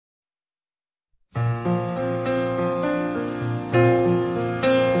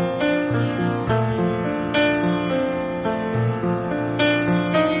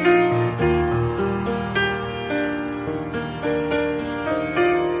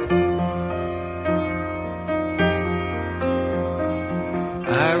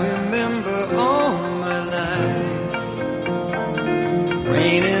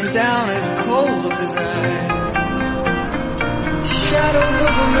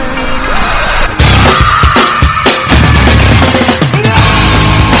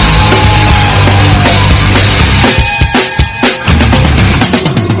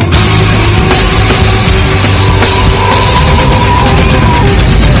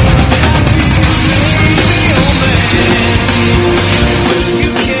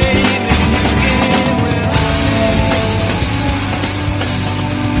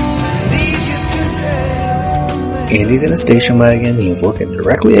Andy's in a station wagon, he's looking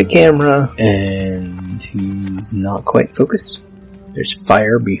directly at camera, and he's not quite focused. There's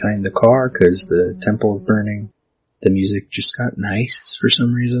fire behind the car because the temple is burning. The music just got nice for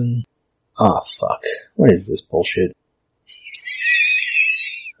some reason. Oh fuck. What is this bullshit?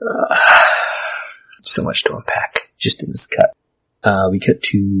 So much to unpack just in this cut. We cut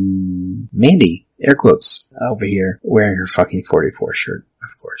to Mandy, air quotes, over here, wearing her fucking 44 shirt,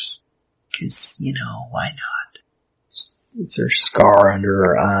 of course. Cause, you know, why not? It's her scar under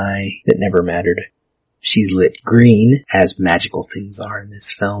her eye that never mattered. She's lit green, as magical things are in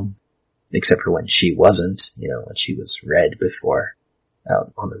this film. Except for when she wasn't, you know, when she was red before,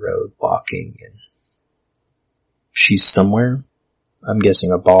 out on the road walking, and she's somewhere. I'm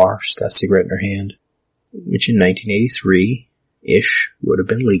guessing a bar. She's got a cigarette in her hand, which in 1983-ish would have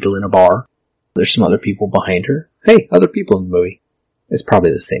been legal in a bar. There's some other people behind her. Hey, other people in the movie. It's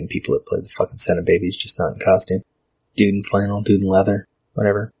probably the same people that played the fucking Senate babies, just not in costume. Dude in flannel, dude in leather,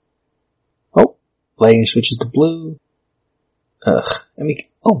 whatever. Oh, lighting switches to blue. Ugh.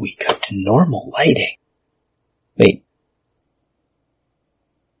 We cut to normal lighting. Wait.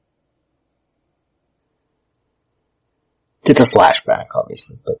 It's a flashback,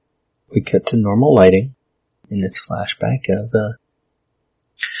 obviously, but we cut to normal lighting in this flashback of,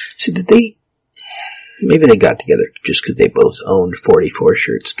 so did they, maybe they got together just because they both owned 44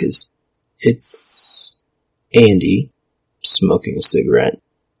 shirts, because it's Andy smoking a cigarette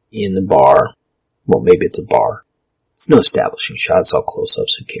in the bar. Well, maybe it's a bar. It's no establishing shot, it's all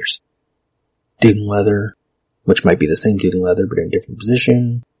close-ups, who cares? Dude in leather, which might be the same dude in leather, but in a different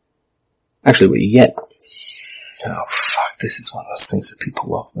position. Actually, what you get... Oh, fuck, this is one of those things that people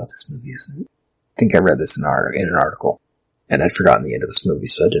love about this movie, isn't it? I think I read this in an article, and I'd forgotten the end of this movie,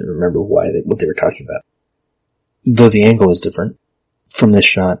 so I didn't remember what they were talking about. Though the angle is different. From this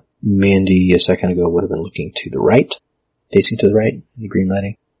shot, Mandy a second ago would have been looking to the right, facing to the right, in the green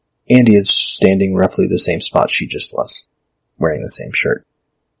lighting. Andy is standing roughly the same spot she just was, wearing the same shirt.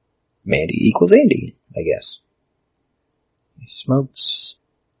 Mandy equals Andy, I guess. He smokes,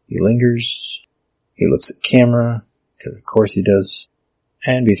 he lingers, he looks at camera, because of course he does,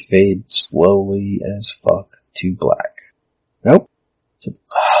 and we fade slowly as fuck to black. Nope. What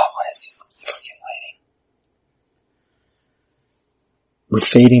is this fucking lighting? We're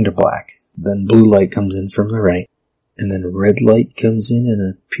fading to black, then blue light comes in from the right. And then red light comes in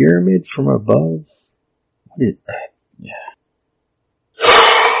a pyramid from above.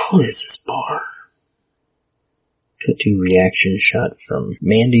 What is this bar? Cut to reaction shot from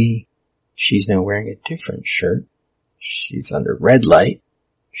Mandy. She's now wearing a different shirt. She's under red light.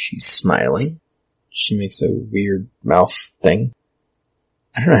 She's smiling. She makes a weird mouth thing.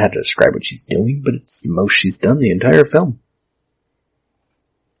 I don't know how to describe what she's doing, but it's the most she's done the entire film.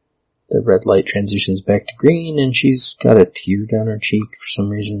 The red light transitions back to green, and she's got a tear down her cheek for some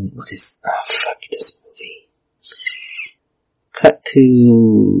reason. Fuck this movie. Cut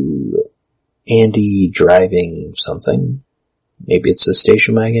to Andy driving something. Maybe it's a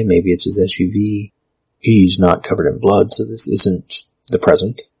station wagon, maybe it's his SUV. He's not covered in blood, so this isn't the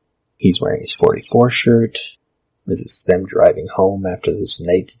present. He's wearing his 44 shirt. Is this them driving home after this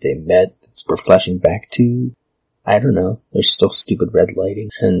night that they met? We're flashing back to, I don't know. There's still stupid red lighting,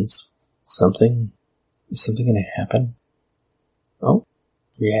 and is something gonna happen? Oh,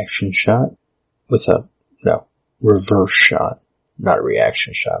 reaction shot with reverse shot, not a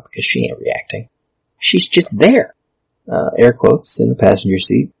reaction shot because she ain't reacting. She's just there. Air quotes in the passenger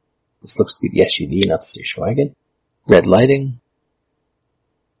seat. This looks to be the SUV, not the station wagon. Red lighting.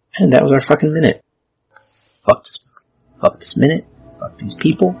 And that was our fucking minute. Fuck this movie. Fuck this minute. Fuck these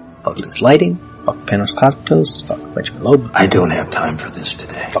people. Fuck this lighting. Fuck Panos Cosmatos. Fuck Benjamin Loeb. I don't have time for this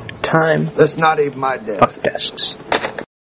today. Fuck time. That's not even my day. Fuck the desks.